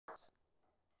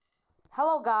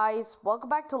Hello guys, welcome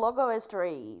back to Logo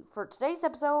History. For today's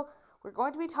episode, we're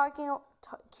going to be taking a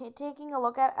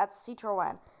look at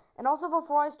Citroen. And also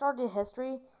before I start the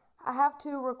history, I have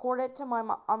to record it to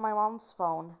on my mom's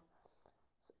phone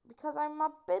because I'm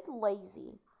a bit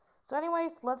lazy. So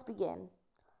anyways, let's begin.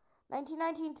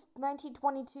 1919 to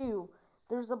 1922,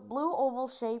 there's a blue oval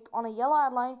shape on a yellow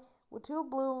outline with two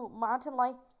blue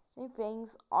mountain-like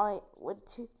things on it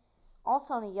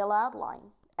also on a yellow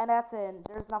outline. And that's it.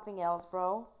 There's nothing else,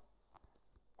 bro.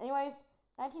 Anyways,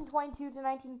 1922 to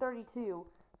 1932.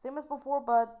 Same as before,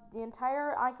 but the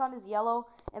entire icon is yellow.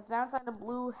 And it's now inside a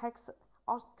blue hex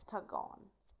octagon,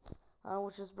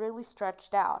 which is really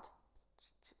stretched out.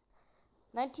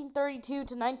 1932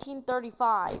 to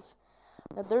 1935.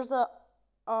 There's a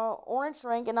orange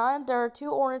ring, and there are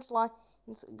two orange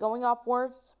lines going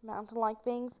upwards, mountain-like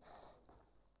things.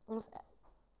 And it's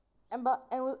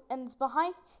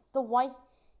behind the white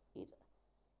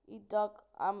duck.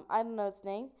 I don't know its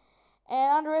name.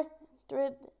 And under it,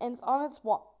 and it's on its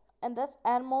and this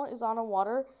animal is on the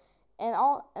water,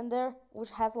 and there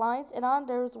which has lines, and on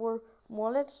there's were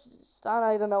more lips.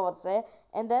 I don't know what to say.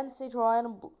 And then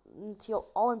Citroen in teal,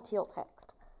 all in teal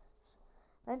text.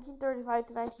 1935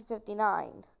 to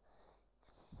 1959.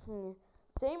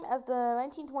 Same as the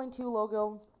 1922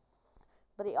 logo,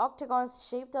 but the octagon is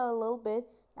shaped a little bit.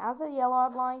 As a yellow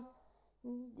outline,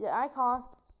 the icon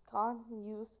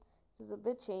used is a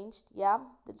bit changed. Yeah,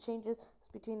 the changes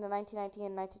between the 1919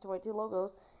 and 1922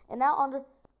 logos. And now under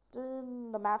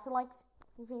the mountain-like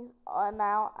things,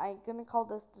 now I'm gonna call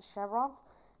this the chevrons.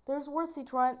 There's word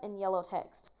Citroen in yellow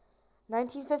text.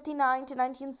 1959 to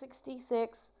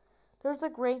 1966.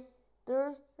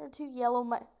 There are two yellow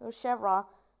chevrons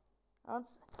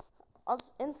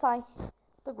inside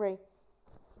the gray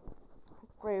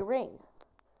ring.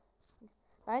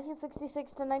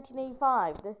 1966 to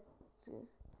 1985.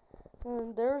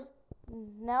 There's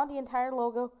now the entire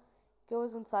logo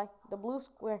goes inside the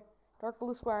dark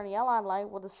blue square and yellow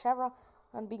outline with the chevron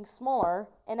being smaller.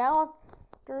 And now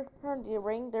under the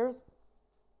ring, it's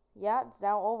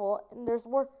now oval, and there's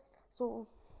wide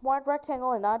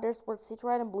rectangle, and now there's word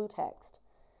Citroen in blue text.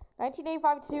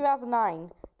 1985 to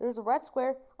 2009. There's a red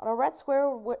square. On a red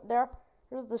square,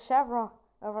 there's the chevron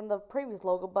from the previous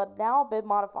logo, but now a bit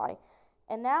modified.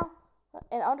 And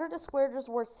under the square, there's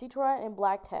the word Citroen in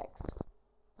black text.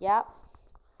 Yep.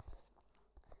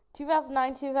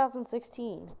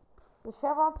 2009-2016. The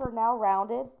chevrons are now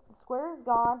rounded. The square is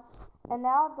gone, and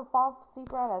now the font of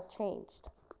Citroen has changed,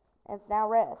 and it's now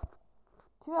red.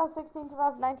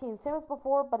 2016-2019, same as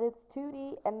before, but it's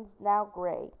 2D and now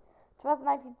gray.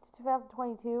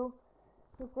 2019-2022,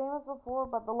 the same as before,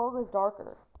 but the logo is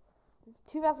darker.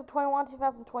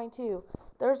 2021-2022,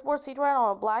 there's more Citroen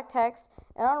on a black text,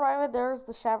 and on the right of it, there's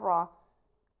the chevron,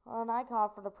 an icon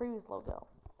for the previous logo.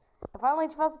 And finally,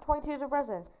 2022 to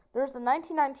present, there's the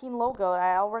 1919 logo that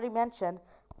I already mentioned,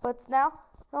 but it's now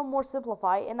more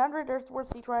simplified, and under it, there's the word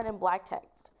Citroen in black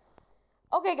text.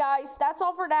 Okay, guys, that's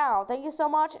all for now. Thank you so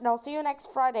much, and I'll see you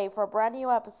next Friday for a brand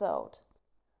new episode.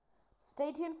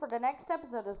 Stay tuned for the next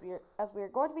episode as we are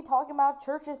going to be talking about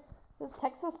Church's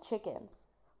Texas chicken.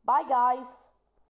 Bye, guys.